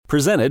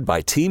Presented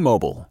by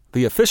T-Mobile,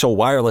 the official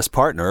wireless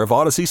partner of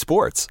Odyssey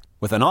Sports.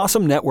 With an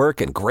awesome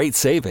network and great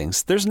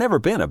savings, there's never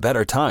been a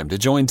better time to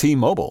join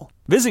T-Mobile.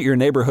 Visit your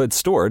neighborhood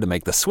store to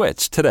make the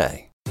switch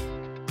today.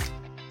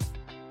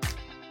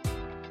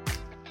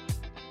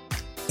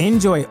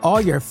 Enjoy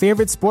all your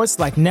favorite sports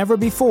like never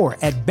before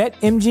at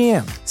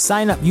BetMGM.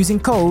 Sign up using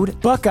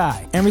code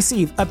Buckeye and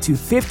receive up to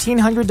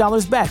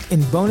 $1,500 back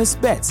in bonus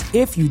bets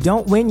if you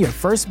don't win your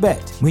first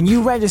bet. When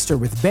you register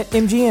with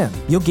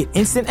BetMGM, you'll get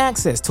instant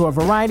access to a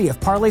variety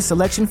of parlay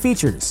selection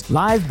features,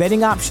 live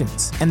betting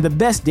options, and the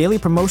best daily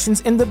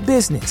promotions in the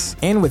business.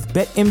 And with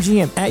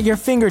BetMGM at your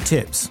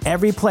fingertips,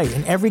 every play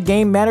and every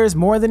game matters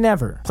more than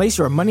ever. Place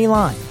your money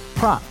line,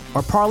 prop,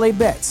 or parlay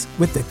bets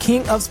with the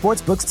king of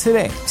sportsbooks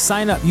today.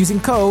 Sign up using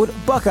code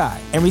Buckeye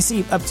and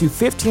receive up to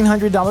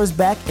 $1,500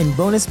 back in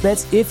bonus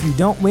bets if you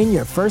don't win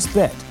your first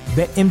bet.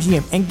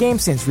 BetMGM and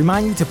GameSense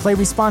remind you to play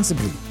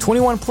responsibly.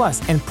 21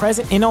 plus and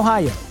present in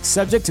Ohio,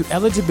 subject to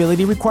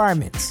eligibility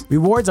requirements.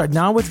 Rewards are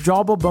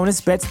non-withdrawable bonus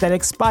bets that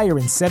expire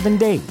in 7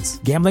 days.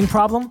 Gambling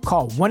problem?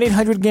 Call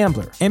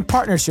 1-800-GAMBLER. In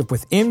partnership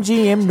with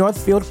MGM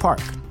Northfield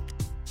Park.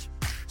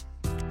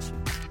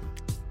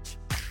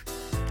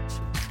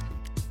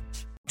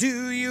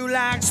 Do you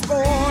like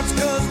sports?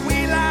 'Cause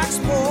we like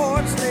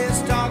sports.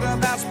 Let's talk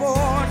about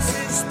sports.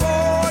 It's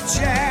Sport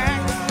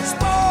Shack.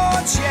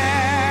 Sport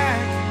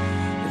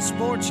Shack. It's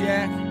Sport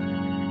Shack.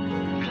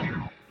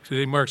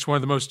 Today marks one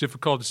of the most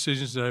difficult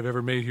decisions that I've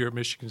ever made here at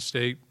Michigan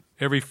State.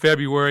 Every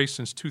February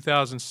since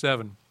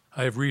 2007,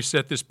 I have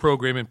reset this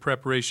program in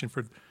preparation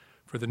for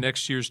the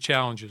next year's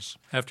challenges.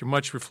 After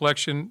much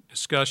reflection,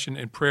 discussion,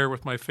 and prayer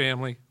with my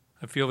family,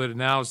 I feel that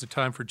now is the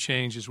time for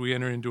change as we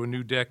enter into a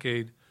new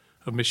decade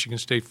of Michigan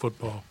State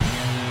football.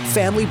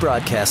 Family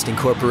Broadcasting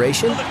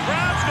Corporation, the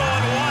crowd's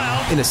going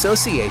wild, in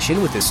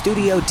association with the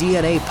Studio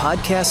DNA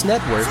Podcast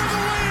Network,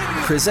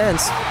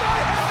 presents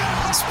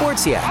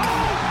Sports Yak.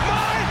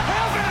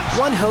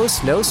 One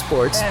host knows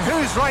sports, And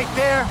who's right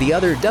there? the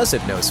other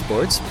doesn't know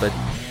sports, but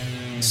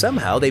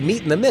somehow they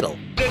meet in the middle.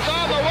 it's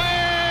on the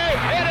way, it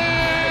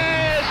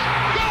is,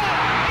 good,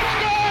 it's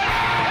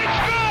good,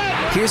 it's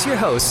good! Here's your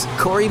hosts,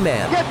 Corey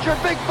Mann Get your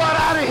big butt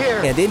out of here.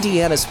 and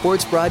Indiana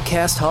Sports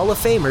Broadcast Hall of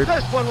Famer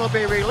This one will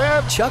be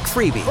relived Chuck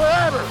Freeby.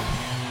 forever.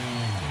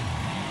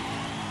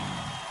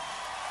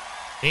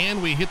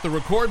 And we hit the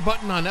record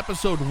button on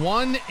episode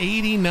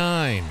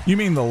 189. You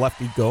mean the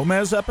Lefty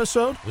Gomez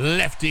episode?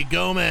 Lefty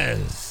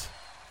Gomez.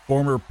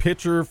 Former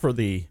pitcher for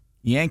the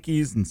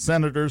Yankees and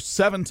Senators,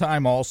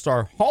 7-time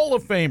All-Star Hall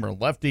of Famer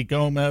Lefty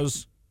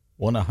Gomez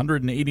won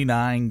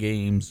 189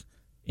 games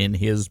in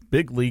his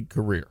big league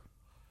career.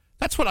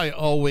 That's what I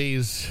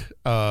always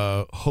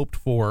hoped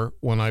for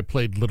when I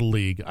played Little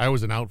League. I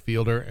was an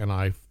outfielder, and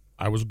I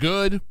was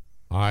good.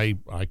 I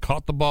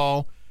caught the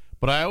ball,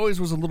 but I always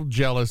was a little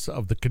jealous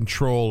of the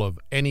control of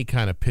any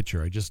kind of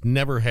pitcher. I just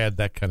never had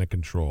that kind of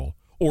control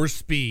or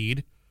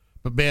speed.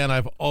 But, man,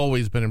 I've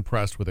always been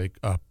impressed with a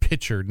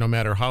pitcher, no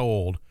matter how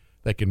old,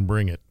 that can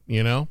bring it,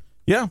 you know?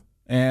 Yeah,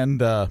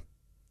 and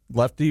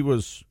Lefty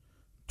was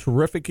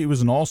terrific. He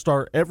was an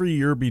All-Star every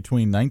year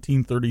between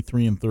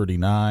 1933 and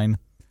 39.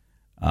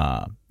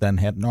 Then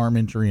had an arm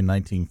injury in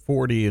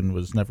 1940 and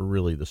was never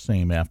really the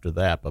same after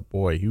that. But,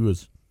 boy, he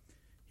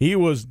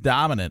was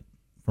dominant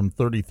from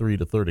 33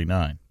 to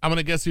 39. I'm going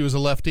to guess he was a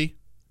lefty.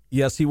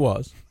 Yes, he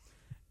was.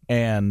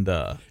 And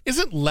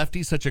Isn't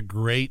lefty such a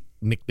great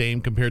nickname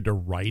compared to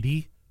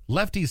righty?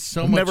 Lefty's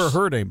so I've much. never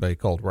heard anybody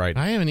called righty.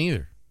 I haven't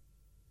either.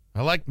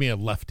 I like me a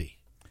lefty.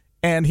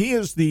 And he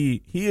is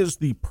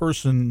the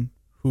person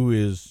who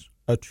is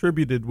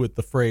attributed with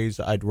the phrase,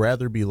 "I'd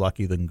rather be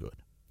lucky than good."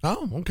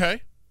 Oh,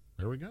 okay.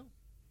 There we go.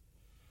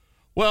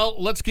 Well,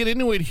 let's get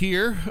into it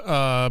here.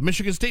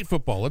 Michigan State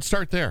football. Let's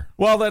start there.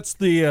 Well, that's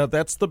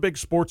the big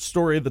sports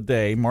story of the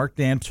day. Mark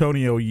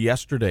D'Antonio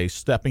yesterday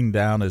stepping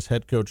down as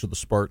head coach of the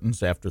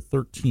Spartans after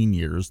 13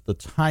 years. The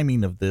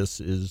timing of this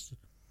is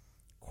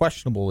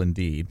questionable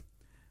indeed.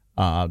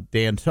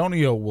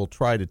 D'Antonio will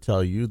try to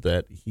tell you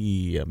that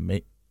he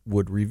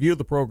would review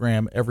the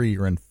program every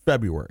year in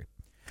February.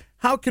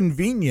 How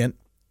convenient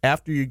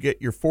after you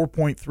get your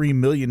 $4.3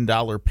 million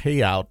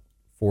payout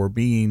for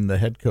being the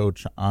head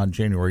coach on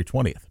January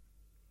 20th.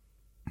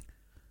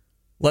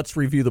 Let's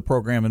review the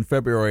program in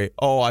February.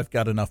 Oh, I've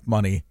got enough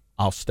money.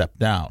 I'll step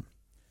down.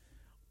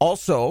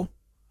 Also,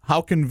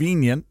 how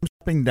convenient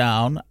stepping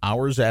down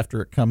hours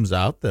after it comes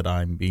out that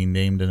I'm being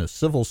named in a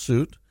civil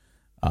suit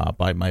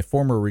by my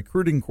former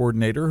recruiting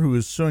coordinator, who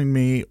is suing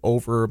me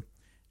over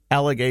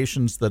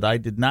allegations that I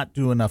did not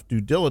do enough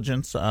due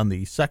diligence on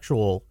the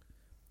sexual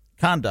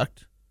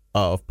conduct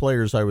of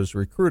players I was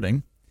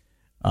recruiting.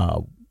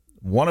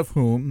 One of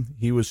whom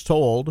he was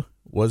told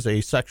was a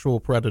sexual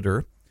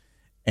predator,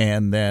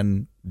 and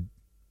then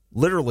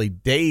literally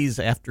days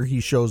after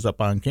he shows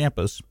up on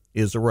campus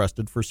is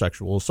arrested for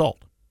sexual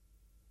assault.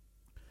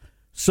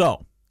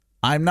 So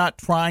I'm not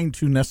trying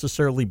to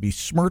necessarily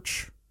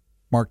besmirch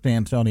Mark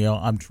D'Antonio.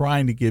 I'm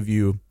trying to give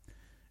you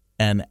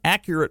an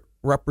accurate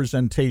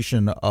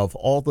representation of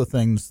all the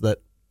things that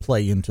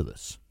play into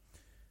this.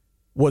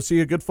 Was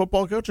he a good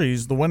football coach?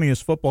 He's the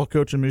winningest football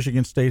coach in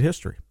Michigan State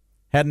history.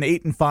 Had an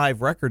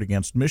 8-5 record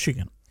against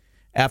Michigan.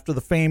 After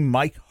the famed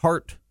Mike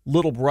Hart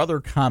little brother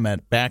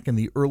comment back in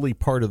the early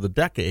part of the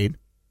decade,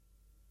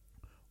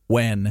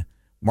 when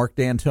Mark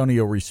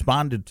D'Antonio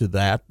responded to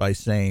that by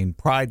saying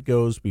pride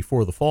goes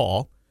before the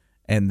fall,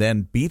 and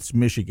then beats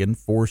Michigan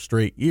 4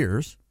 straight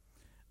years,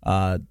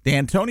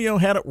 D'Antonio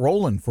had it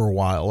rolling for a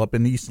while up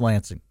in East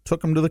Lansing.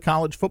 Took him to the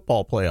college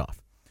football playoff.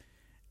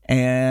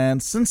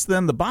 And since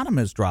then, the bottom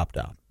has dropped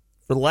out.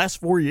 For the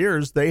last 4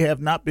 years, they have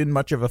not been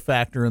much of a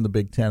factor in the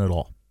Big Ten at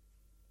all.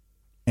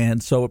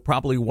 And so it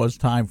probably was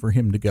time for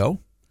him to go.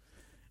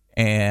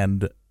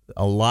 And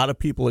a lot of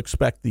people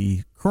expect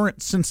the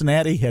current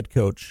Cincinnati head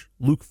coach,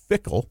 Luke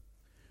Fickell,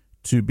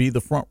 to be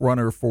the front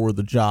runner for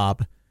the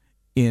job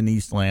in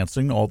East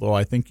Lansing, although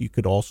I think you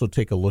could also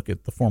take a look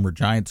at the former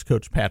Giants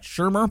coach, Pat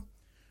Shurmur,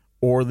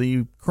 or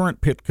the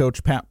current Pitt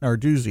coach, Pat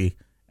Narduzzi,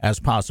 as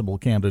possible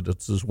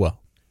candidates as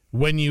well.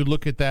 When you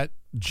look at that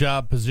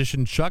job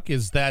position, Chuck,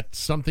 is that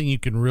something you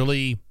can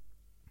really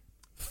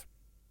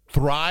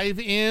thrive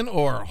in?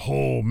 Or,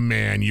 oh,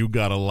 man, you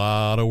got a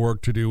lot of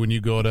work to do when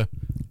you go to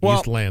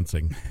East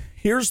Lansing?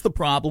 Here's the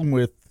problem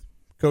with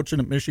coaching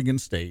at Michigan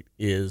State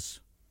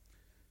is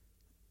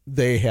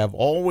they have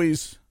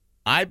always,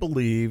 I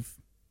believe,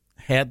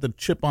 had the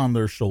chip on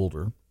their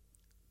shoulder,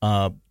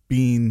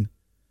 being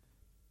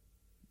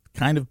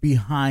kind of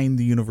behind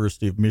the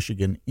University of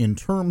Michigan in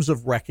terms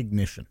of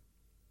recognition.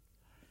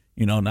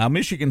 You know, now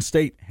Michigan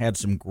State had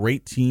some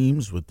great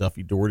teams with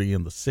Duffy Daugherty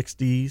in the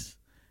 60s,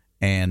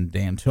 and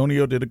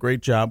D'Antonio did a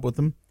great job with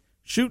them.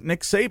 Shoot,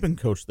 Nick Saban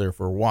coached there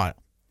for a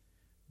while.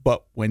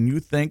 But when you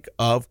think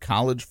of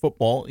college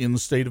football in the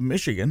state of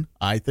Michigan,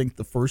 I think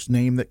the first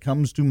name that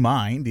comes to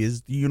mind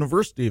is the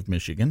University of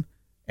Michigan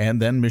and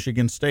then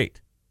Michigan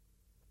State.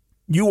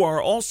 You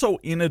are also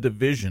in a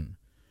division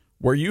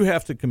where you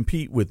have to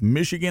compete with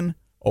Michigan,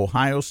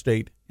 Ohio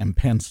State, and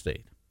Penn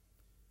State.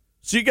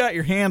 So you got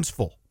your hands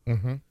full.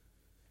 Mm-hmm.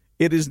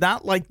 It is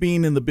not like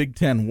being in the Big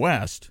Ten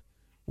West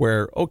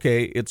where,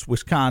 okay, it's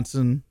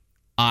Wisconsin,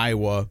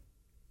 Iowa,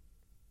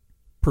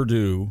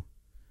 Purdue.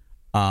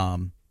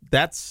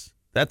 That's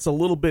a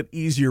little bit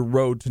easier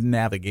road to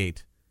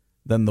navigate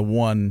than the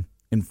one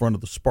in front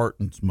of the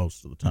Spartans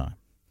most of the time.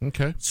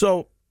 Okay.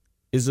 So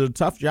is it a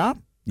tough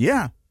job?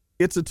 Yeah,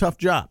 it's a tough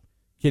job.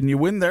 Can you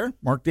win there?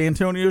 Mark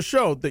D'Antonio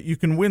showed that you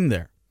can win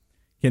there.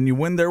 Can you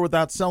win there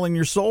without selling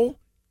your soul?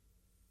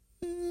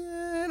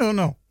 I don't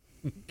know.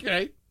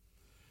 Okay.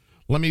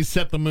 Let me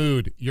set the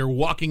mood. You're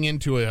walking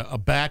into a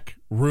back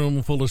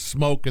room full of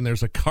smoke, and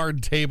there's a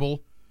card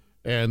table,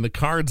 and the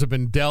cards have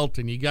been dealt,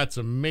 and you got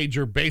some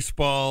major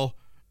baseball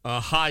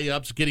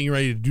high-ups getting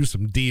ready to do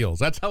some deals.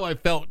 That's how I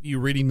felt you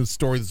reading the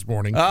story this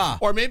morning.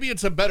 Or maybe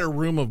it's a better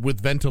room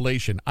with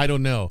ventilation. I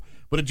don't know.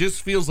 But it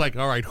just feels like,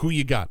 all right, who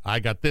you got? I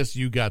got this,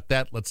 you got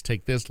that. Let's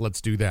take this,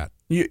 let's do that.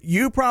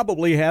 You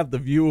probably have the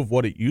view of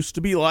what it used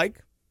to be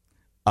like.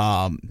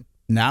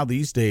 Now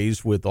these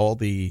days, with all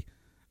the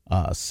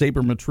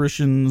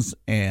sabermetricians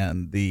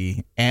and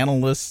the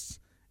analysts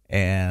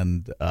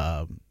and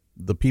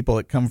the people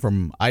that come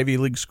from Ivy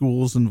League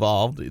schools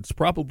involved, it's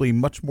probably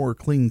much more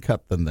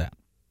clean-cut than that.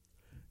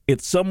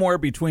 It's somewhere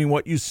between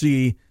what you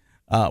see,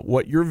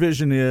 what your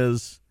vision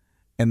is,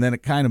 and then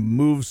it kind of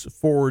moves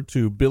forward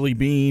to Billy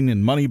Beane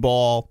and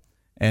Moneyball,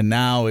 and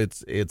now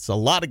it's a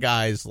lot of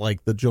guys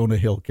like the Jonah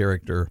Hill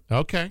character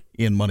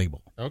in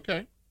Moneyball.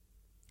 Okay.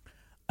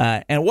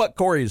 And what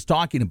Corey is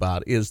talking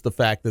about is the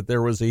fact that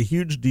there was a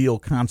huge deal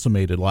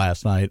consummated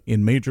last night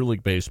in Major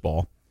League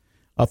Baseball,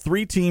 a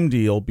 3-team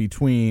deal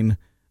between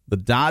the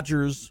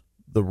Dodgers,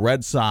 the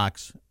Red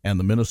Sox, and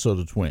the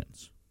Minnesota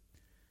Twins.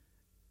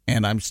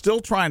 And I'm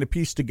still trying to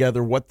piece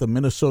together what the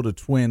Minnesota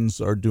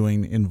Twins are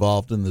doing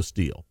involved in this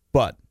deal.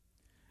 But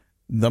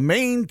the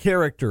main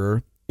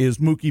character is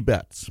Mookie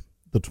Betts,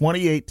 the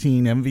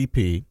 2018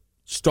 MVP,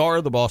 star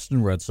of the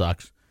Boston Red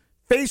Sox,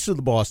 face of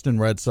the Boston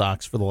Red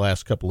Sox for the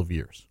last couple of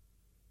years.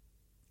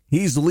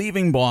 He's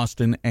leaving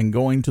Boston and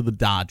going to the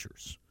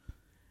Dodgers.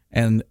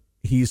 And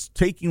he's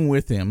taking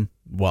with him,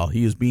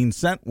 he is being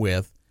sent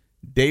with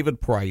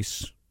David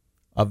Price,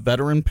 a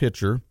veteran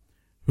pitcher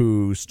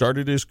who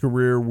started his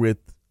career with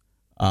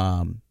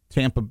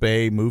Tampa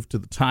Bay, moved to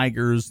the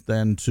Tigers,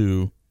 then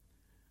to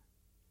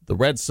the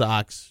Red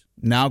Sox,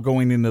 now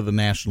going into the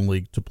National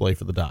League to play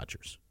for the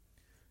Dodgers.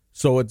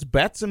 So it's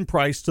Betts and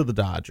Price to the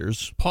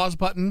Dodgers. Pause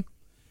button.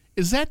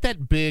 Is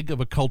that big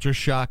of a culture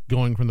shock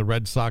going from the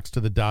Red Sox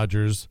to the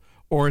Dodgers?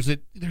 Or is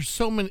it there's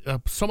so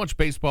much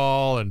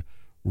baseball and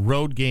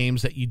road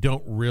games that you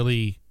don't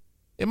really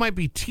 – it might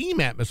be team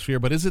atmosphere,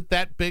 but is it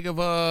that big of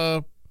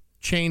a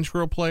change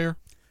for a player?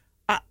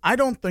 I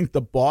don't think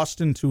the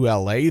Boston to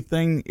L.A.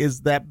 thing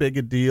is that big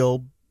a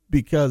deal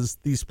because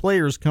these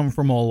players come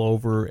from all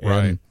over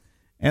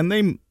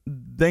and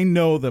they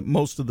know that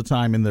most of the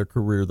time in their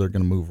career they're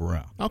going to move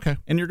around. Okay.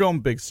 And you're going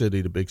big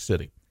city to big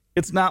city.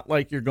 It's not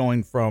like you're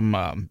going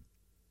from,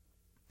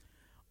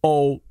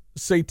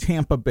 say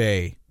Tampa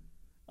Bay,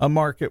 a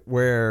market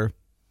where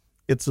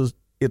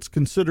it's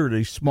considered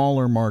a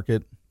smaller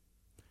market,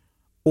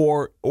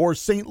 or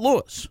St.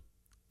 Louis,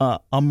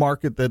 a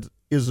market that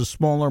is a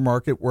smaller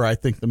market where I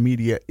think the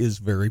media is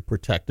very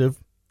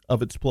protective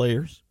of its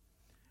players.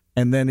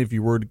 And then if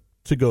you were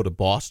to go to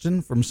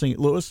Boston from St.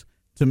 Louis,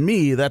 to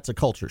me, that's a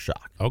culture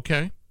shock.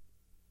 Okay.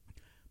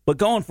 But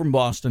going from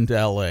Boston to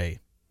L.A.,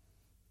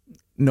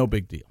 no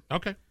big deal.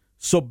 Okay.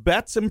 So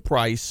Betts and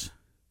Price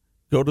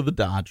go to the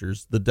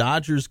Dodgers. The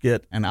Dodgers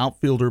get an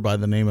outfielder by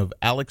the name of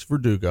Alex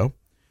Verdugo,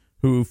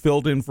 who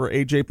filled in for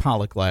A.J.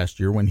 Pollock last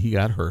year when he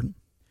got hurt.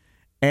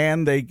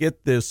 And they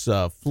get this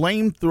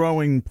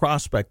flame-throwing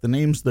prospect. The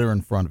name's there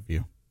in front of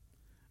you.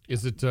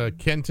 Is it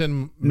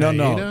Kenton Maeda?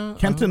 No.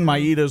 Kenton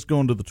Maeda's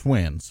going to the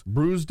Twins.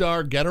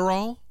 Brusdar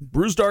Getterall?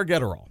 Brusdar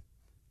Getterall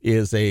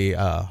is a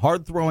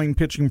hard-throwing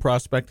pitching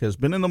prospect, has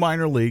been in the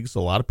minor leagues. A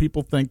lot of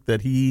people think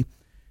that he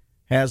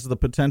has the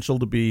potential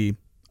to be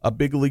a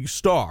big league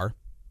star.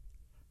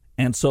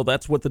 And so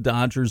that's what the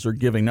Dodgers are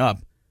giving up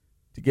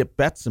to get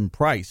Betts and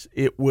Price.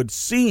 It would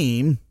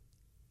seem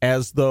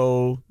as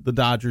though the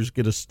Dodgers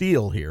get a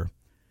steal here.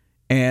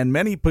 And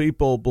many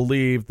people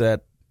believe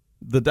that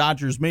the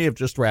Dodgers may have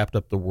just wrapped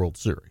up the World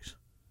Series,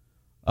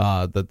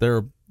 that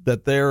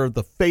they're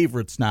the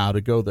favorites now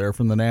to go there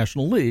from the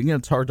National League, and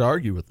it's hard to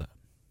argue with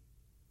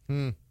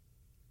that.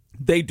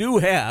 They do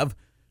have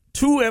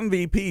 2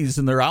 MVPs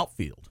in their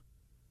outfield,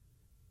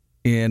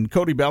 in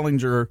Cody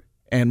Bellinger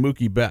and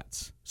Mookie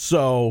Betts.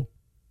 So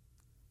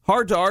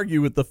hard to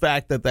argue with the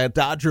fact that that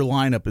Dodger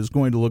lineup is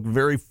going to look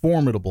very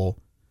formidable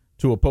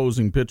to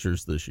opposing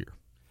pitchers this year.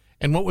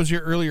 And what was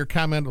your earlier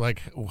comment?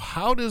 Like,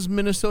 how does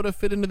Minnesota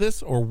fit into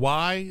this, or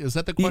why? Is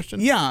that the question?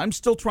 Yeah, I'm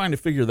still trying to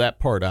figure that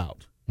part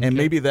out. And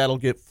maybe that'll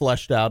get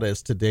fleshed out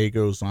as today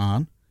goes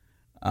on.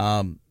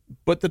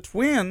 But the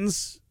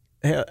Twins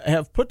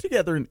have put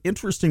together an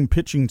interesting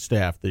pitching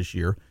staff this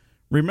year.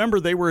 Remember,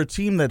 they were a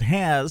team that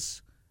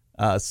has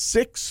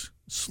 6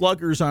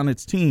 sluggers on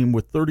its team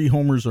with 30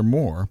 homers or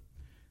more.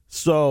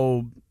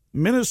 So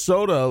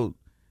Minnesota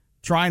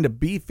trying to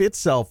beef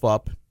itself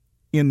up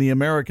in the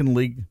American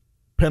League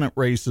pennant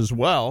race as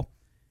well.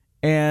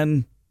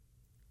 And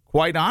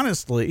quite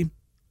honestly,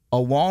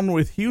 along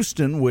with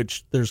Houston,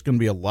 which there's going to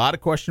be a lot of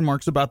question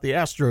marks about the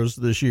Astros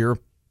this year,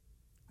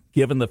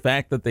 given the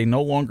fact that they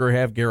no longer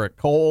have Garrett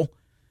Cole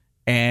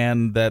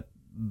and that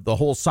the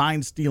whole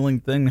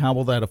sign-stealing thing, how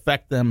will that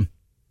affect them?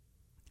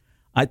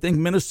 I think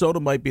Minnesota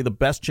might be the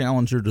best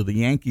challenger to the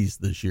Yankees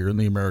this year in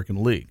the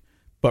American League.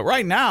 But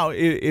right now,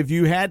 if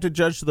you had to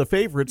judge the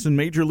favorites in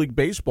Major League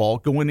Baseball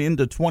going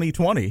into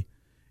 2020,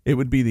 it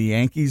would be the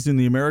Yankees in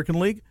the American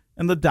League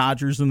and the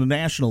Dodgers in the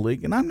National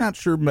League. And I'm not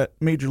sure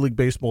Major League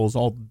Baseball is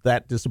all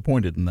that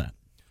disappointed in that.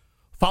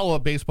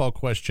 Follow-up baseball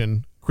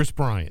question, Chris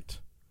Bryant.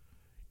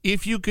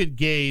 If you could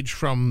gauge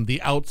from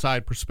the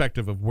outside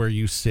perspective of where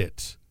you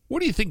sit, what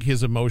do you think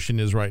his emotion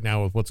is right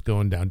now with what's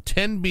going down?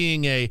 10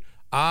 being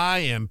I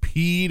am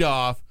peed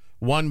off.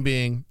 1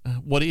 being,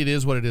 what it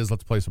is,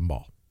 let's play some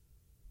ball.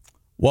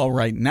 Well,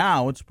 right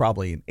now it's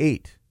probably an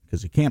 8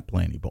 because he can't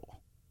play any ball.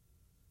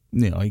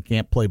 He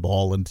can't play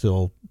ball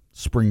until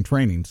spring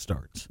training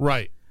starts.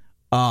 Right.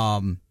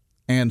 And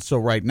so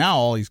right now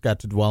all he's got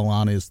to dwell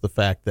on is the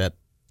fact that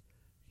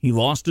he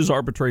lost his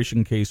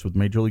arbitration case with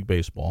Major League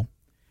Baseball.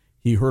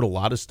 He heard a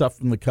lot of stuff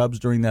from the Cubs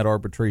during that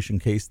arbitration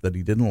case that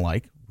he didn't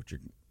like,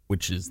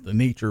 which is the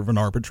nature of an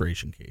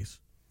arbitration case.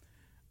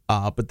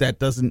 But that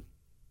doesn't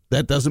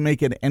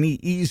make it any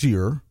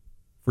easier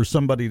for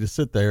somebody to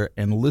sit there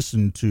and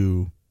listen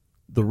to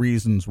the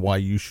reasons why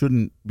you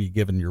shouldn't be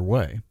given your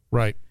way.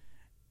 Right.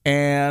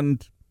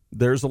 And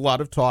there's a lot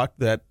of talk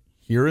that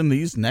here in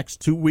these next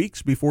 2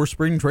 weeks before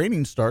spring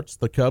training starts,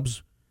 the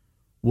Cubs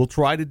will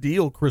try to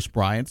deal Chris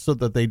Bryant so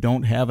that they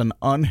don't have an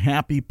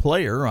unhappy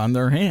player on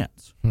their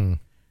hands.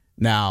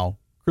 Now,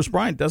 Chris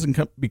Bryant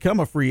doesn't become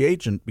a free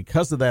agent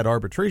because of that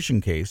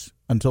arbitration case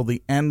until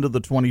the end of the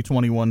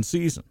 2021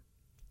 season.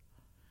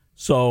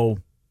 So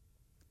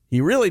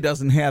he really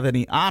doesn't have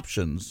any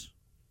options.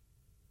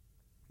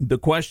 The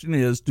question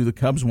is, do the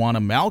Cubs want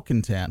a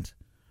malcontent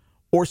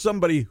or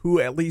somebody who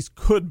at least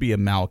could be a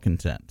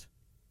malcontent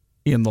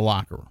in the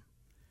locker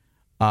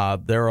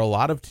room? There are a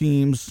lot of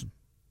teams.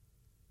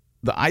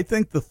 I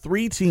think the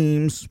 3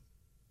 teams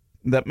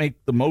that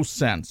make the most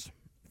sense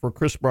for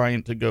Chris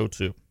Bryant to go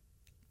to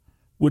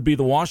would be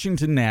the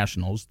Washington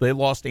Nationals. They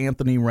lost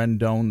Anthony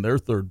Rendon, their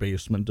third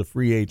baseman, to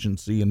free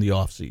agency in the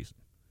offseason.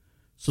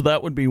 So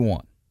that would be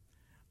one.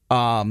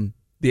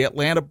 The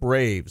Atlanta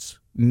Braves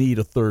need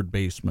a third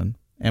baseman,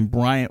 and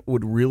Bryant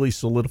would really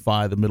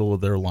solidify the middle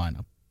of their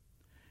lineup.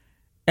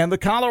 And the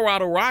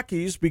Colorado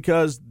Rockies,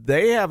 because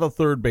they have a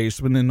third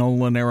baseman in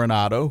Nolan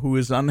Arenado who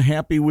is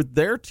unhappy with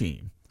their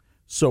team.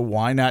 So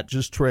why not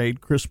just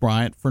trade Chris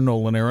Bryant for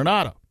Nolan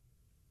Arenado?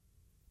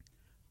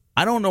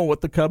 I don't know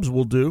what the Cubs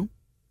will do,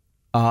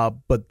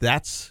 but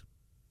that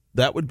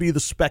would be the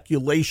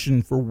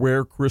speculation for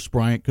where Chris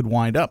Bryant could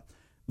wind up.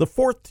 The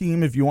 4th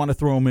team, if you want to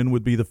throw him in,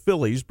 would be the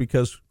Phillies,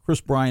 because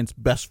Chris Bryant's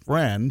best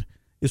friend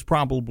is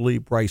probably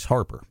Bryce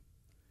Harper.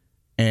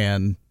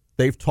 And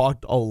they've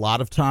talked a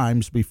lot of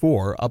times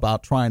before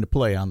about trying to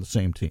play on the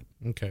same team.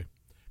 Okay.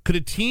 Could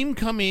a team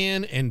come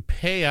in and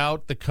pay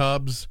out the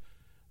Cubs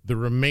the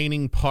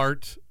remaining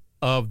part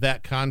of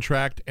that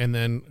contract and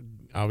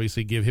then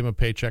obviously give him a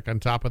paycheck on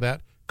top of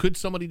that? Could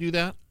somebody do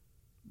that?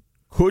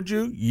 Could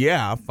you?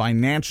 Yeah.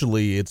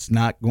 Financially, it's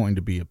not going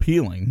to be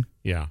appealing.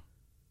 Yeah.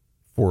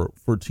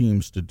 For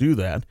teams to do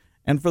that.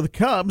 And for the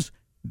Cubs,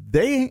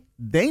 they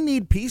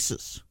need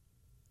pieces.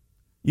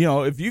 You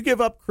know, if you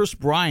give up Chris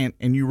Bryant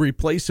and you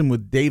replace him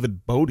with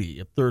David Bodie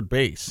at third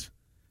base,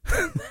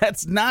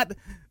 that's not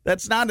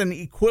an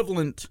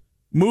equivalent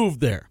move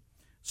there.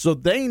 So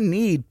they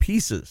need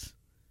pieces,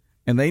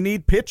 and they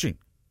need pitching.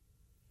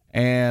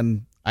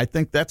 And I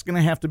think that's going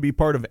to have to be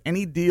part of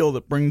any deal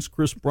that brings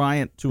Chris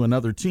Bryant to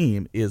another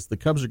team, is the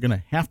Cubs are going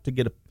to have to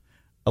get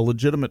a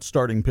legitimate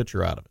starting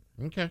pitcher out of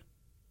it. Okay.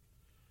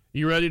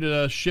 You ready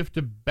to shift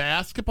to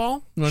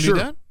basketball? You want to Sure.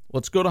 do that?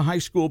 Let's go to high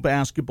school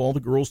basketball. The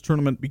girls'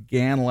 tournament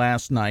began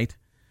last night.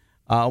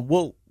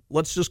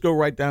 Let's just go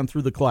right down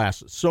through the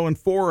classes. So in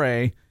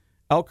 4A,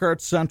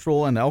 Elkhart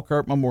Central and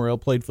Elkhart Memorial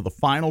played for the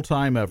final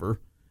time ever.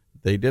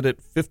 They did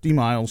it 50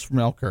 miles from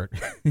Elkhart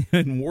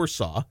in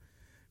Warsaw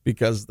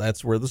because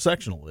that's where the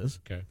sectional is.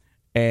 Okay.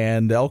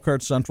 And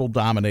Elkhart Central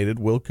dominated.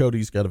 Will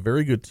Cody's got a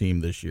very good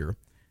team this year.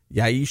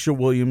 Yaisha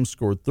Williams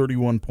scored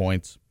 31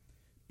 points.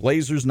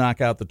 Blazers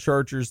knock out the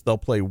Chargers. They'll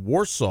play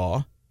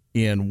Warsaw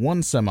in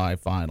one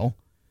semifinal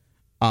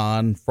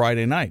on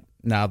Friday night.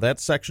 Now, that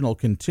sectional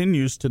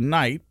continues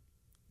tonight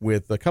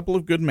with a couple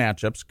of good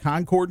matchups.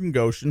 Concord and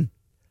Goshen,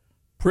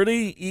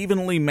 pretty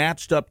evenly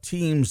matched up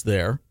teams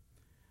there.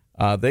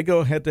 They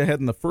go head-to-head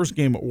in the first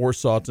game at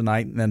Warsaw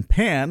tonight. And then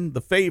Penn,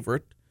 the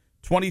favorite,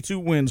 22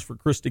 wins for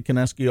Christy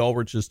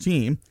Konecki-Ulrich's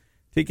team,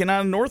 taking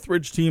on a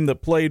Northridge team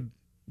that played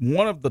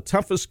one of the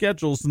toughest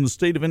schedules in the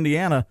state of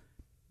Indiana.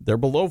 They're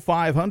below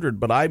 500,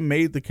 but I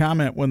made the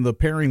comment when the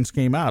pairings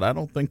came out. I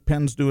don't think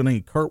Penn's doing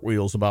any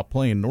cartwheels about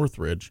playing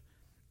Northridge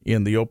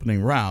in the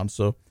opening round,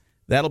 so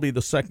that'll be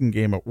the second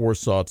game at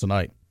Warsaw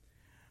tonight.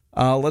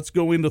 Let's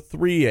go into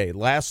 3A.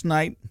 Last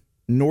night,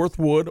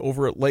 Northwood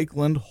over at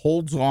Lakeland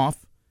holds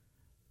off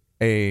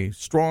a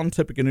strong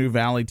Tippecanoe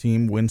Valley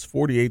team, wins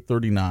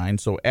 48-39,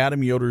 so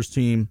Adam Yoder's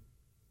team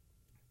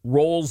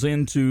rolls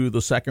into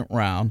the second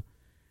round,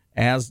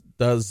 as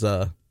does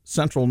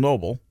Central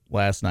Noble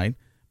last night.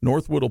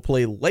 Northwood will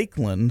play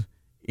Lakeland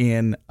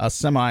in a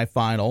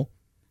semifinal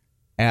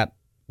at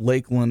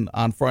Lakeland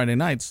on Friday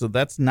night. So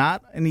that's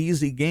not an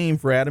easy game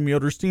for Adam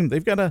Yoder's team.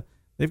 They've got a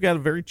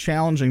very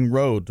challenging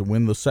road to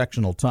win the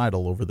sectional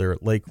title over there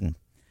at Lakeland.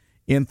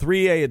 In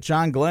 3A at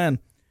John Glenn,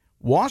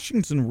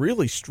 Washington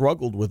really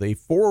struggled with a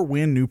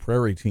 4-win New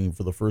Prairie team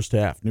for the first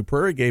half. New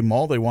Prairie gave them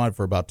all they wanted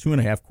for about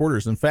 2.5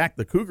 quarters. In fact,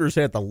 the Cougars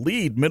had the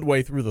lead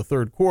midway through the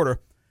third quarter.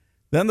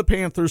 Then the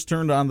Panthers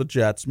turned on the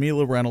Jets.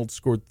 Mila Reynolds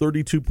scored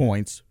 32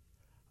 points,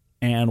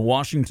 and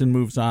Washington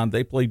moves on.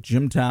 They play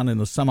Jimtown in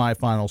the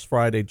semifinals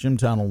Friday.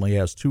 Jimtown only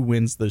has 2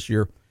 wins this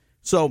year.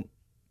 So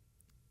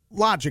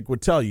logic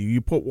would tell you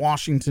put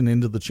Washington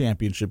into the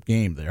championship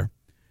game there.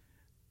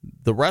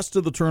 The rest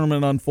of the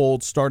tournament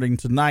unfolds starting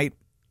tonight.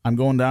 I'm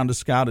going down to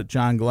scout at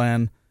John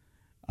Glenn.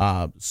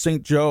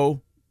 St.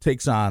 Joe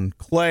takes on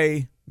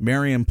Clay.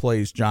 Marion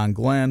plays John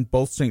Glenn.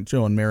 Both St.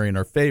 Joe and Marion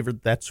are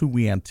favored. That's who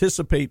we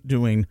anticipate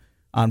doing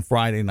on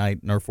Friday night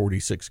in our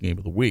 46th game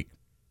of the week.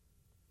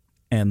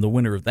 And the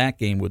winner of that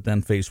game would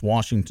then face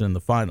Washington in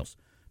the finals.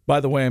 By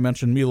the way, I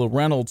mentioned Mila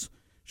Reynolds.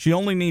 She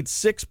only needs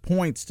 6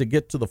 points to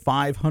get to the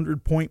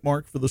 500-point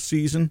mark for the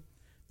season.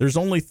 There's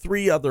only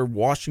 3 other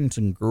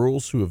Washington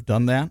girls who have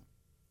done that.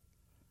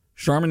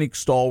 Charmonique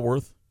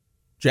Stallworth,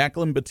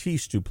 Jacqueline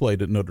Batiste, who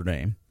played at Notre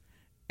Dame,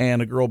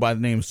 and a girl by the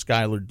name of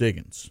Skylar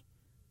Diggins.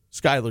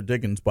 Skylar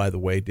Diggins, by the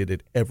way, did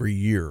it every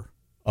year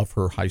of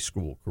her high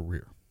school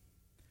career.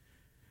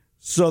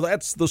 So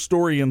that's the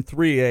story in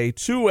 3A.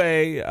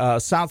 2A,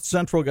 South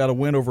Central got a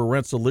win over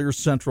Rensselaer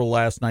Central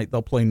last night.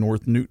 They'll play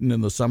North Newton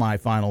in the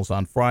semifinals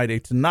on Friday.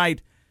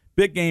 Tonight,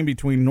 big game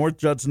between North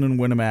Judson and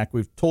Winnemac.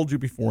 We've told you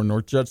before,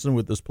 North Judson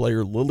with this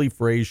player, Lily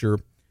Frazier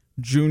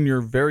Jr.,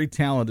 very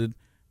talented,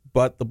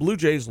 but the Blue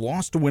Jays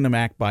lost to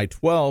Winnemac by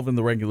 12 in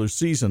the regular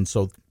season.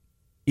 So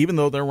even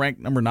though they're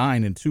ranked number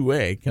 9 in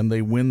 2A, can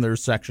they win their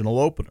sectional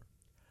opener?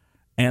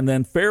 And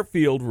then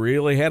Fairfield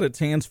really had its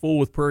hands full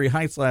with Prairie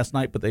Heights last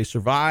night, but they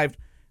survived.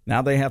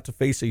 Now they have to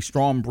face a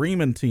strong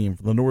Bremen team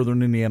from the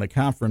Northern Indiana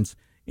Conference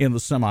in the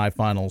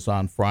semifinals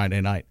on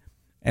Friday night.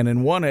 And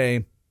in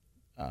 1A,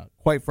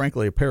 quite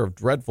frankly, a pair of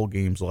dreadful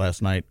games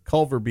last night.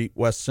 Culver beat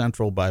West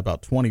Central by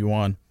about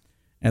 21,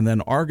 and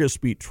then Argus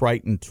beat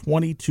Triton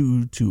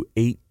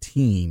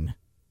 22-18.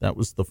 That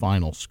was the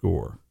final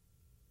score.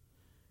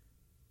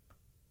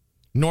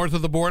 North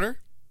of the border?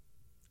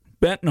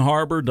 Benton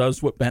Harbor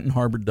does what Benton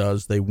Harbor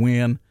does. They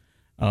win.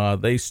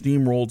 They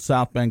steamrolled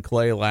South Bend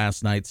Clay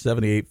last night,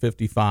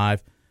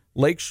 78-55.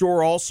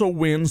 Lakeshore also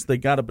wins. They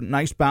got a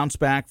nice bounce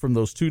back from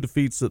those 2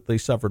 defeats that they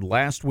suffered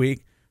last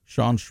week.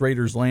 Sean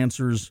Schrader's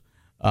Lancers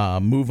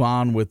move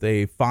on with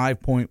a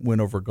 5-point win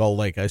over Gull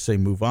Lake. I say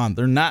move on.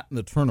 They're not in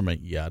the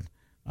tournament yet.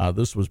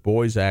 This was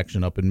boys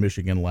action up in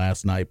Michigan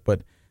last night,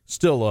 but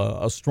still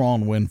a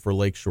strong win for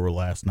Lakeshore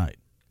last night.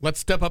 Let's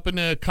step up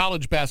into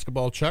college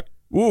basketball, Chuck.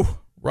 Ooh,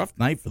 rough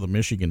night for the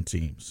Michigan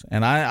teams.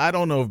 And I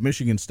don't know if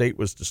Michigan State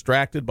was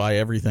distracted by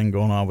everything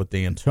going on with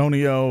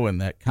D'Antonio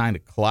and that kind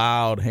of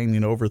cloud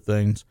hanging over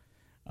things.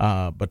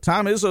 But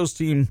Tom Izzo's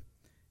team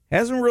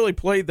hasn't really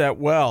played that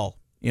well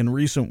in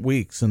recent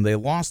weeks, and they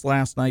lost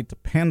last night to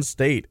Penn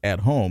State at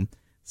home,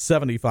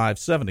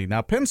 75-70.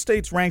 Now, Penn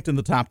State's ranked in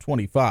the top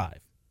 25.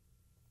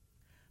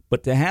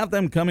 But to have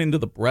them come into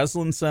the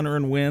Breslin Center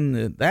and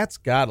win, that's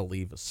got to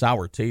leave a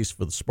sour taste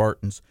for the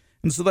Spartans.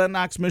 And so that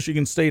knocks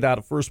Michigan State out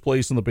of first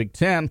place in the Big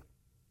Ten,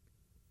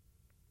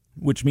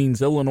 which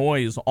means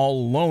Illinois is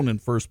all alone in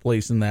first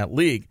place in that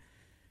league.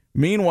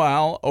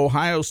 Meanwhile,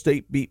 Ohio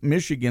State beat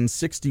Michigan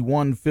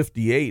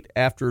 61-58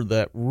 after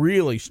that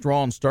really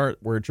strong start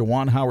where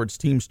Juwan Howard's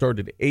team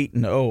started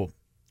 8-0.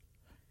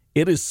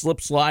 It is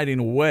slip-sliding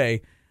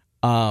away.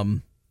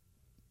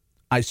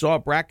 I saw a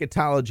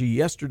bracketology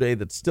yesterday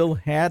that still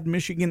had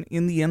Michigan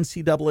in the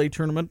NCAA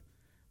tournament,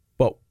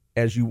 but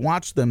as you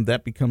watch them,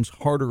 that becomes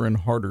harder and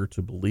harder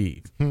to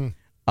believe.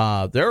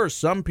 There are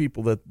some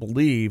people that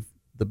believe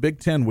the Big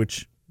Ten,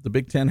 which the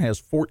Big Ten has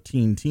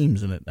 14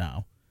 teams in it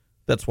now.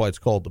 That's why it's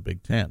called the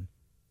Big Ten.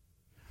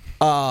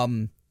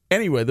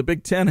 Anyway, the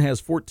Big Ten has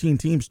 14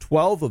 teams.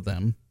 12 of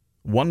them,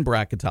 one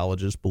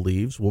bracketologist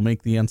believes, will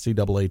make the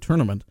NCAA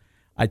tournament.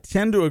 I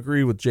tend to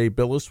agree with Jay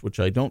Billis, which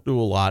I don't do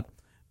a lot,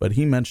 but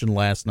he mentioned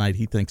last night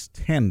he thinks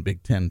 10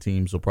 Big Ten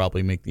teams will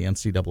probably make the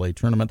NCAA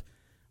tournament.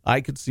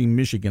 I could see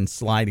Michigan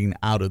sliding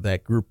out of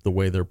that group the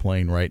way they're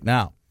playing right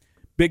now.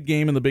 Big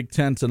game in the Big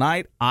Ten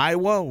tonight.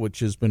 Iowa, which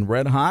has been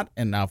red hot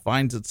and now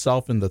finds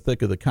itself in the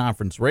thick of the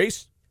conference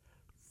race.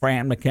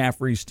 Fran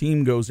McCaffrey's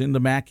team goes into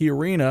Mackey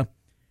Arena.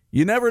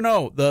 You never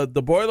know. The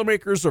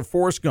Boilermakers are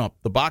Forrest Gump,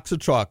 the box of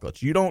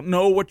chocolates. You don't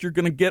know what you're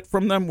going to get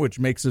from them, which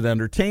makes it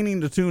entertaining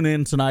to tune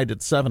in tonight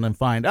at 7 and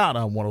find out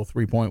on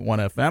 103.1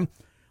 FM.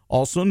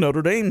 Also,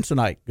 Notre Dame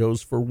tonight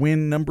goes for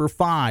win number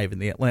 5 in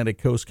the Atlantic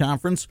Coast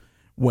Conference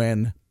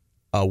when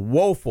a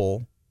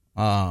woeful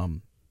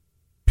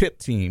Pitt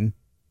team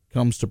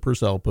comes to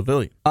Purcell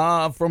Pavilion.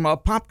 From a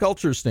pop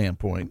culture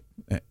standpoint,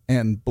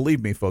 and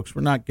believe me, folks,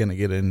 we're not going to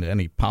get into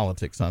any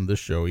politics on this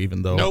show,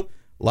 even though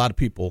a lot of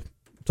people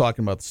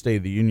talking about the State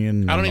of the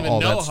Union and I don't even all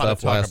know that how to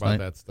stuff talk last about night.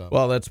 that stuff.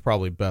 Well, that's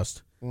probably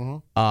best.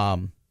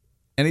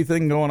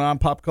 Anything going on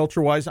pop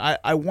culture-wise?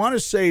 I want to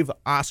save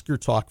Oscar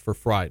talk for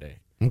Friday.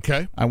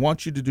 Okay. I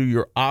want you to do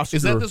your Oscar.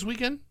 Is that this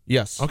weekend?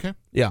 Yes. Okay.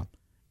 Yeah.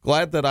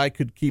 Glad that I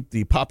could keep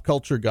the pop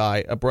culture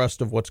guy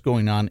abreast of what's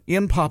going on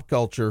in pop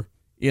culture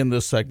in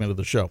this segment of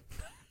the show.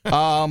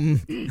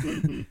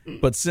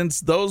 But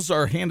since those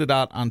are handed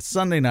out on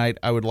Sunday night,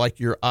 I would like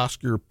your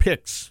Oscar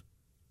picks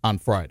on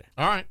Friday.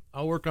 All right.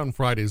 I'll work on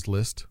Friday's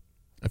list.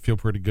 I feel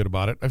pretty good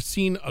about it. I've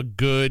seen a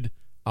good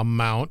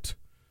amount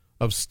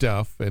of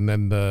stuff, and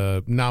then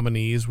the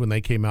nominees, when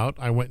they came out,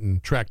 I went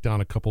and tracked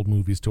down a couple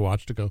movies to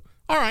watch to go,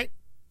 all right.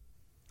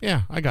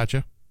 Yeah, I got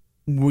you.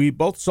 We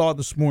both saw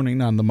this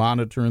morning on the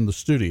monitor in the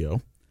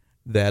studio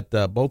that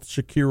both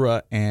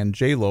Shakira and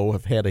J-Lo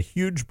have had a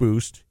huge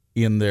boost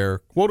in their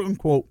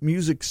quote-unquote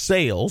music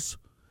sales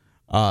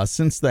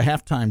since the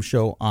halftime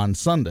show on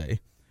Sunday.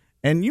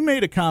 And you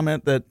made a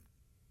comment that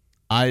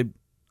I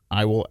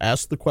will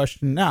ask the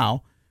question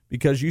now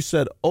because you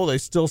said, oh, they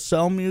still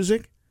sell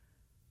music?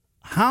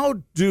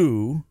 How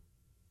do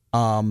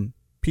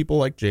people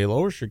like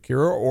J-Lo or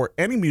Shakira or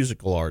any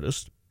musical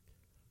artist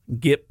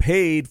get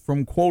paid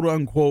from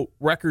quote-unquote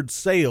record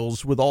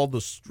sales with all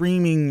the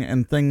streaming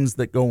and things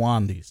that go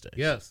on these days?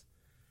 Yes.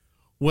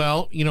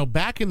 Well,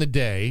 back in the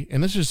day,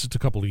 and this is just a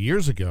couple of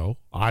years ago,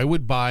 I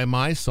would buy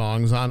my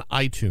songs on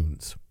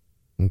iTunes,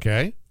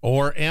 okay,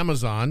 or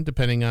Amazon,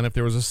 depending on if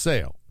there was a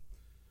sale.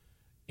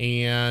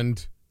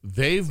 And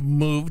they've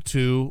moved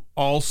to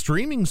all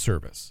streaming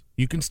service.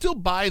 You can still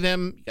buy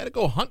them. You got to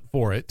go hunt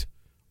for it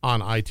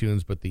on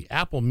iTunes, but the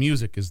Apple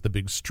Music is the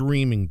big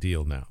streaming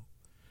deal now.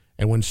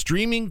 And when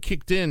streaming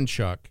kicked in,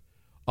 Chuck,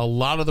 a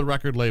lot of the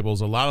record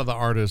labels, a lot of the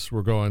artists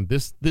were going,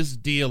 this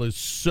deal is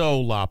so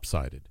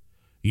lopsided.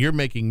 You're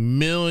making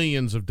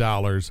millions of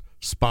dollars,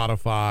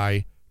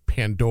 Spotify,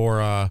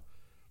 Pandora,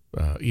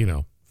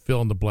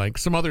 fill in the blank.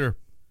 Some other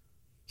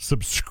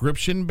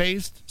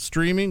subscription-based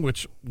streaming,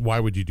 which why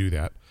would you do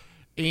that?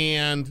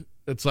 And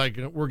it's like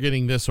we're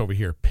getting this over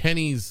here.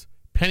 Pennies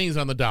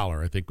on the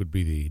dollar, I think, would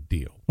be the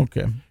deal.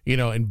 Okay.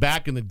 And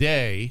back in the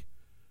day,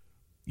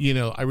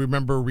 I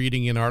remember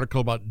reading an article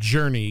about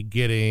Journey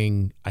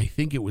getting, I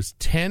think it was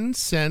 10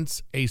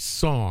 cents a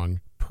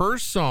song per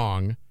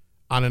song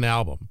on an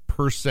album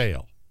per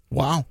sale.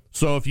 Wow.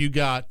 So if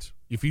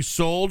you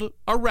sold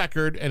a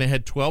record and it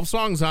had 12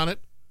 songs on it,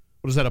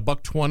 what is that,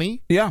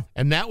 $1.20? Yeah.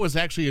 And that was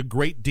actually a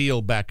great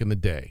deal back in the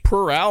day.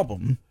 Per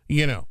album.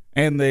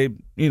 And they,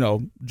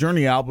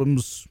 Journey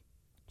albums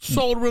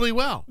sold really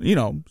well.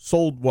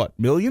 Sold what,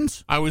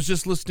 millions? I was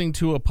just listening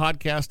to a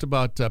podcast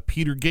about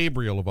Peter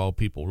Gabriel, of all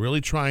people,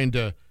 really trying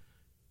to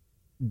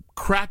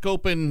crack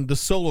open the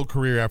solo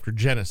career after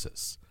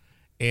Genesis.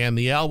 And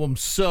the album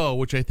So,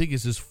 which I think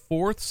is his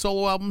 4th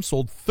solo album,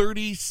 sold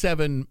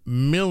 37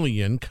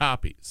 million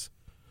copies.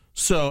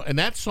 So, and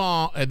that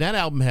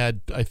album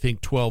had, I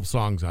think, 12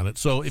 songs on it.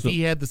 So if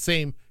he had the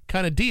same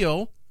kind of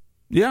deal,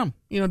 yeah,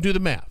 do the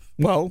math.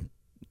 Well,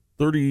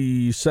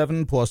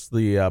 37 plus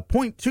the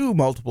 0.2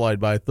 multiplied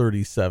by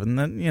 37,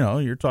 then,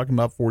 you're talking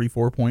about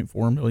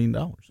 $44.4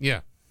 million.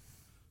 Yeah.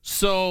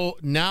 So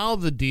now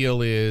the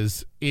deal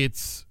is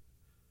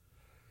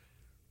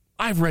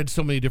I've read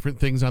so many different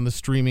things on the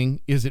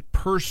streaming. Is it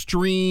per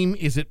stream?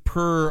 Is it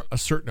per a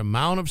certain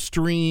amount of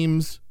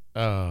streams?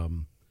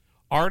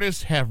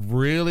 Artists have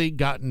really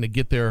gotten to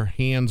get their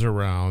heads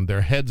around,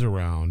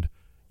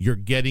 you're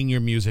getting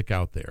your music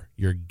out there.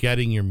 You're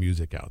getting your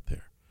music out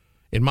there.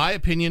 In my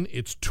opinion,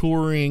 it's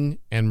touring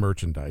and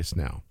merchandise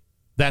now.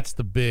 That's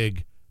the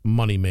big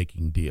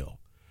money-making deal.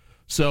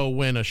 So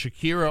when a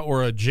Shakira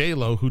or a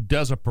J-Lo who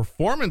does a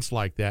performance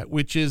like that,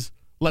 which is,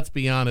 let's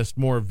be honest,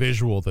 more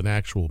visual than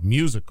actual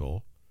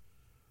musical,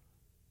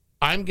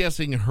 I'm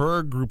guessing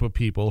her group of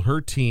people,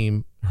 her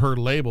team, her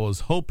label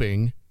is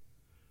hoping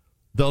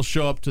they'll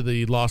show up to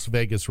the Las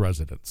Vegas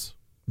residence.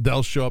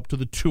 They'll show up to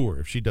the tour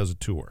if she does a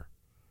tour,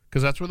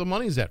 because that's where the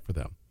money's at for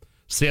them.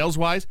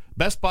 Sales-wise,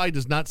 Best Buy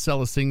does not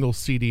sell a single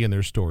CD in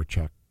their store,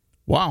 Chuck.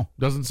 Wow.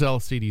 Doesn't sell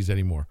CDs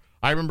anymore.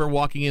 I remember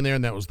walking in there,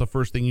 and that was the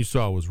first thing you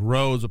saw was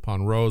rows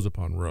upon rows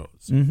upon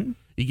rows. Mm-hmm.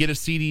 You get a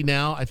CD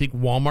now, I think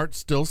Walmart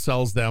still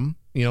sells them.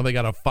 They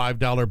got a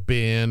 $5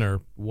 bin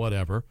or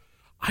whatever.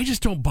 I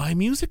just don't buy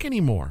music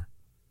anymore.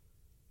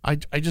 I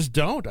just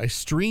don't. I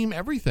stream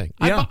everything.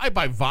 Yeah. I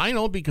buy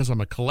vinyl because I'm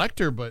a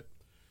collector, but,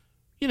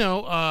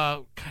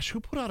 who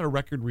put out a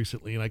record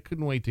recently, and I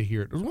couldn't wait to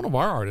hear it. It was one of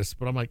our artists,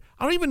 but I'm like,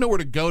 I don't even know where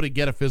to go to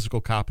get a physical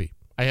copy.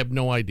 I have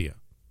no idea.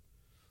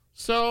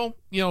 So,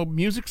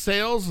 music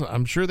sales,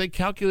 I'm sure they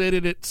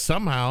calculated it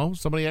somehow.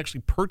 Somebody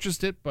actually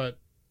purchased it, but,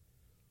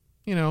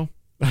 I don't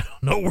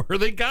know where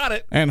they got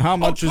it. And how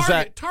much is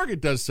that? Target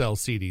does sell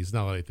CDs,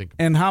 now that I think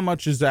about it. And how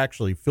much is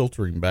actually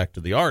filtering back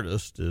to the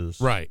artist is...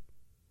 Right.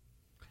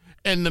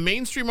 And the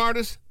mainstream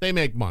artists, they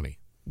make money.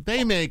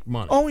 They make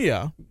money. Oh,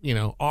 yeah.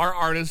 Our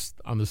artists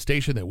on the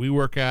station that we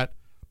work at,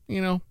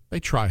 they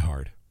try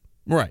hard.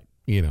 Right.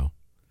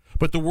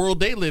 But the world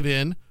they live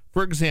in,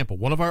 for example,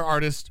 one of our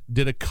artists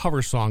did a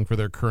cover song for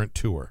their current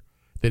tour.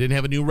 They didn't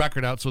have a new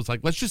record out, so it's like,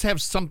 let's just have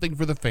something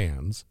for the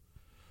fans.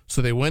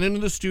 So they went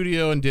into the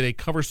studio and did a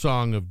cover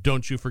song of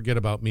Don't You Forget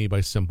About Me by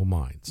Simple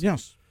Minds.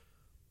 Yes.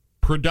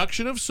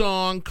 Production of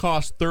song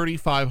cost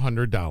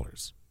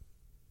 $3,500.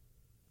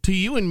 To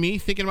you and me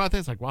thinking about that,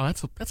 it's like, wow,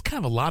 that's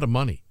kind of a lot of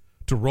money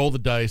to roll the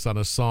dice on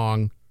a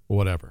song or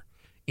whatever.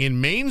 In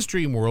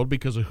mainstream world,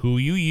 because of who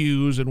you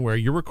use and where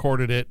you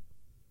recorded it,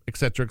 et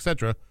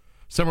cetera,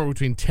 somewhere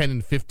between $10,000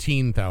 and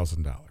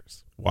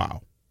 $15,000.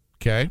 Wow.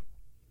 Okay.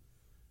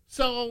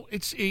 So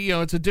it's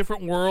it's a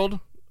different world,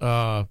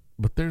 but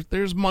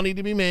there's money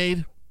to be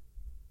made.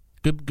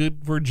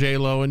 Good for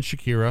J-Lo and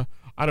Shakira.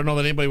 I don't know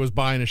that anybody was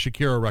buying a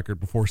Shakira record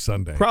before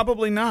Sunday.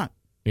 Probably not.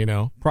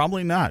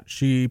 Probably not.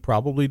 She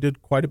probably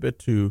did quite a bit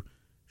to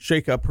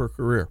shake up her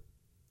career,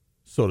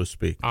 so to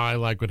speak. I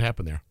like what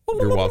happened there.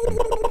 You're welcome.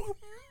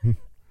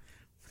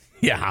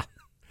 Yeah.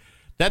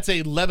 That's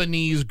a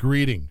Lebanese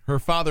greeting. Her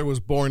father was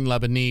born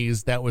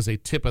Lebanese. That was a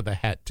tip of the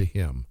hat to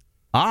him.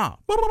 Ah.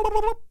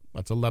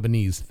 That's a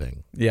Lebanese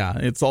thing. Yeah,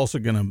 it's also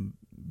going to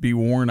be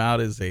worn out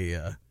as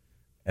a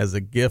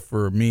GIF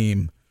or a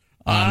meme.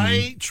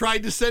 I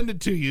tried to send it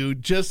to you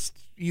just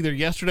either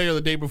yesterday or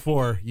the day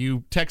before.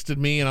 You texted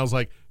me, and I was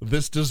like,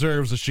 this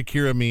deserves a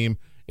Shakira meme.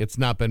 It's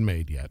not been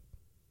made yet.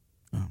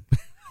 Oh.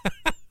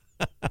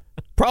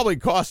 Probably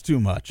cost too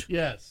much.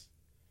 Yes.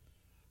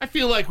 I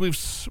feel like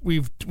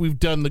we've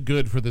done the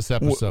good for this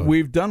episode.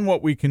 We've done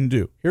what we can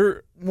do.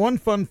 Here, one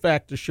fun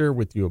fact to share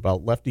with you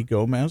about Lefty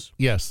Gomez.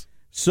 Yes.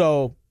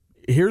 So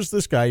here's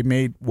this guy. He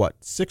made,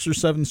 6 or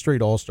 7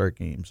 straight All-Star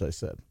games, I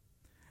said.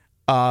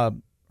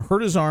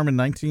 Hurt his arm in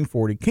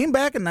 1940. Came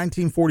back in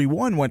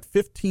 1941, went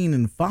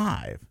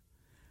 15-5.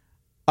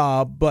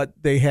 But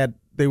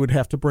they would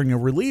have to bring a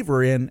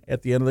reliever in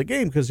at the end of the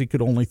game because he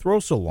could only throw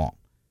so long,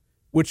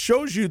 which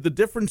shows you the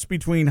difference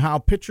between how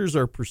pitchers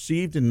are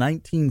perceived in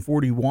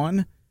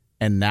 1941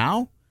 and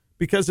now.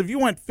 Because if you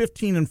went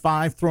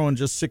 15-5 throwing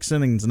just 6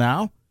 innings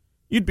now,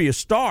 you'd be a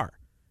star.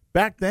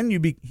 Back then,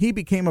 he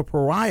became a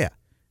pariah.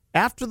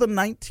 After the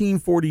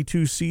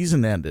 1942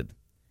 season ended,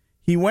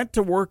 he went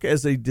to work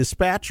as a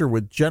dispatcher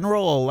with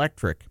General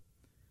Electric,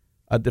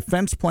 a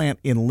defense plant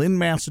in Lynn,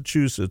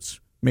 Massachusetts,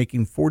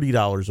 making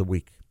 $40 a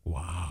week.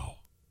 Wow.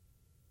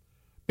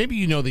 Maybe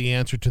you know the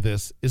answer to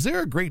this. Is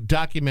there a great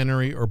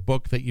documentary or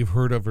book that you've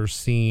heard of or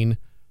seen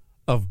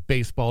of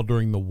baseball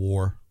during the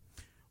war?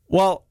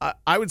 Well,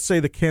 I would say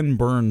the Ken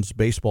Burns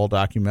baseball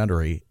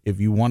documentary, if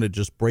you want to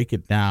just break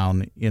it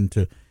down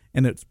into,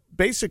 and it's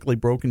basically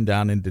broken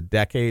down into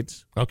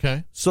decades.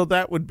 Okay. So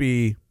that would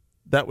be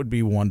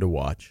one to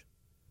watch.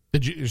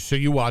 So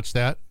you watched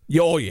that?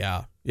 Oh,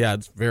 yeah. Yeah,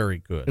 it's very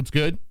good. It's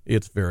good?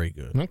 It's very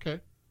good.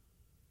 Okay.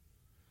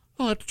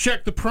 I'll have to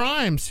check the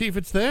Prime, see if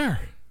it's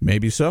there.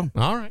 Maybe so.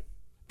 All right.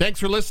 Thanks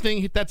for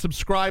listening. Hit that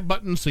subscribe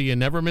button so you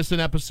never miss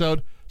an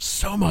episode.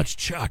 So much,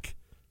 Chuck.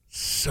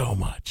 So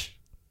much.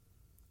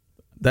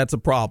 That's a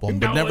problem.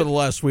 But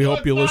nevertheless, we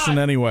hope you listen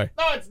anyway.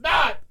 No, it's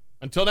not.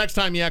 Until next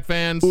time, Yak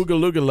fans. Ooga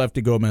Looga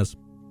Lefty Gomez.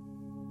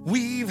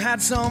 We've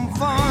had some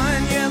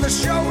fun, yeah, the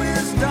show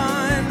is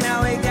done.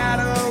 Now we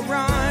gotta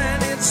run.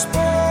 It's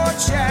Sport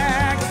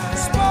Shack,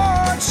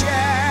 Sport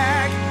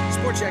Shack.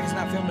 Sport Shack is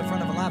not filmed in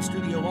front of a live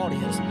studio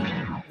audience.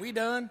 We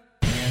done?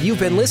 You've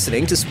been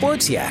listening to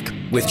Sports Yak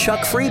with Chuck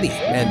Freeby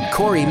and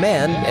Corey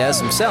Mann as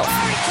himself.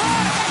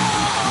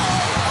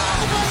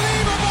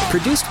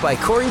 Produced by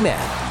Corey Mann.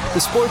 The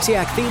Sports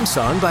Yak theme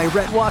song by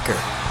Rhett Walker.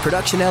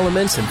 Production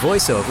elements and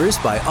voiceovers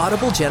by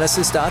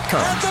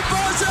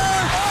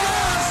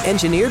AudibleGenesis.com.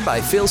 Engineered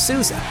by Phil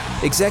Sousa.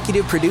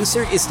 Executive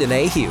producer is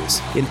Danae Hughes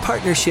in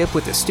partnership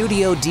with the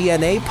Studio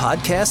DNA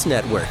Podcast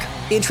Network.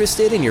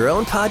 Interested in your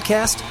own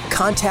podcast?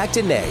 Contact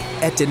Danae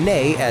at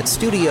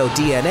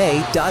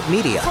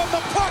studiodna.media. From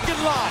the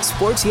parking lot!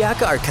 Sports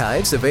Yak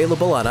archives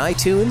available on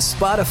iTunes,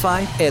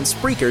 Spotify, and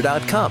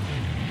Spreaker.com.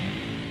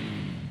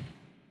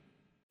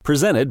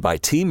 Presented by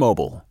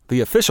T-Mobile,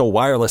 the official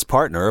wireless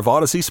partner of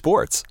Odyssey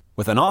Sports.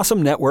 With an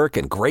awesome network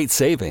and great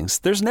savings,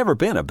 there's never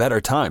been a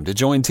better time to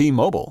join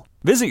T-Mobile.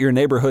 Visit your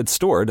neighborhood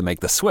store to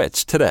make the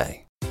switch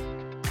today.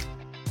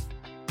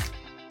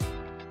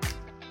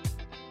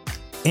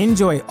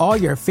 Enjoy all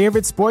your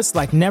favorite sports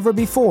like never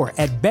before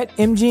at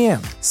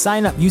BetMGM.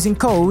 Sign up using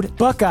code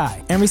Buckeye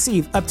and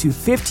receive up to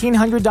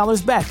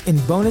 $1,500 back in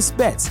bonus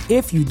bets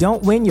if you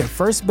don't win your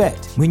first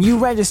bet. When you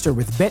register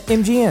with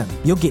BetMGM,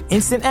 you'll get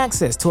instant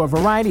access to a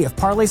variety of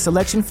parlay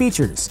selection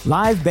features,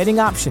 live betting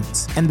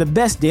options, and the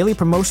best daily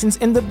promotions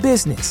in the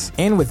business.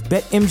 And with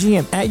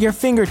BetMGM at your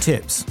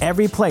fingertips,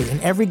 every play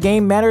and every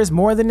game matters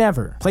more than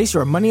ever. Place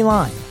your money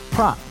line,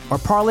 prop, or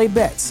parlay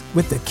bets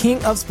with the king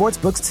of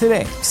sportsbooks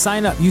today.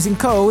 Sign up using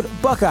code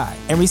Buckeye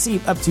and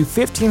receive up to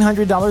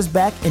 $1,500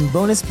 back in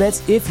bonus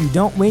bets if you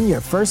don't win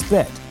your first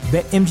bet.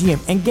 BetMGM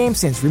and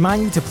GameSense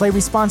remind you to play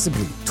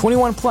responsibly.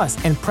 21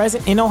 plus and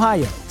present in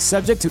Ohio,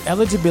 subject to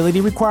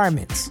eligibility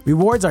requirements.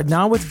 Rewards are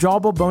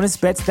non-withdrawable bonus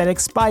bets that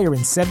expire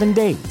in 7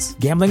 days.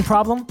 Gambling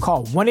problem?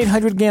 Call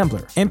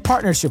 1-800-GAMBLER in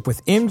partnership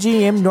with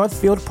MGM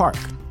Northfield Park.